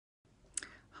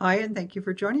Hi, and thank you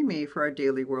for joining me for our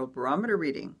daily World Barometer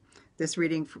reading. This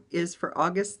reading is for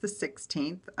August the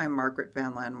 16th. I'm Margaret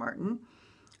VanLaanMartin.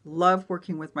 Love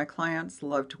working with my clients,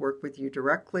 love to work with you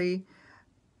directly.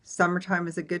 Summertime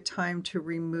is a good time to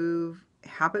remove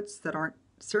habits that aren't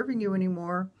serving you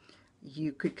anymore.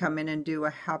 You could come in and do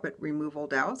a habit removal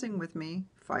dowsing with me,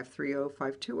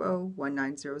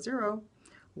 530-520-1900.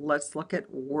 Let's look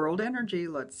at world energy.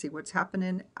 Let's see what's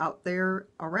happening out there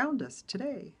around us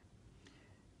today.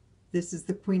 This is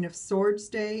the Queen of Swords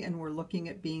Day, and we're looking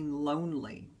at being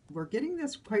lonely. We're getting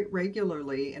this quite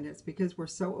regularly, and it's because we're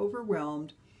so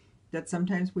overwhelmed that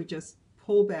sometimes we just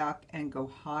pull back and go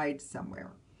hide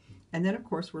somewhere. And then, of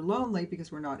course, we're lonely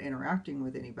because we're not interacting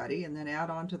with anybody. And then add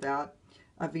on to that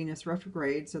a Venus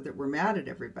retrograde so that we're mad at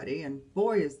everybody. And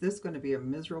boy, is this going to be a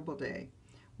miserable day.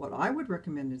 What I would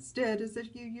recommend instead is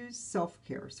that you use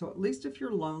self-care. So at least if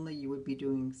you're lonely, you would be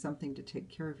doing something to take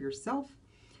care of yourself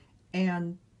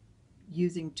and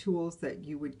using tools that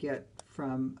you would get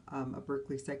from a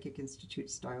Berkeley Psychic Institute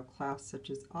style class such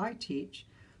as I teach,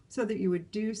 so that you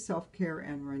would do self-care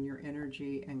and run your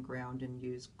energy and ground and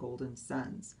use golden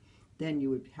suns. Then you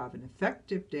would have an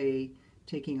effective day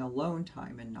taking alone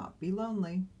time and not be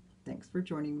lonely. Thanks for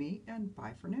joining me, and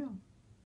bye for now.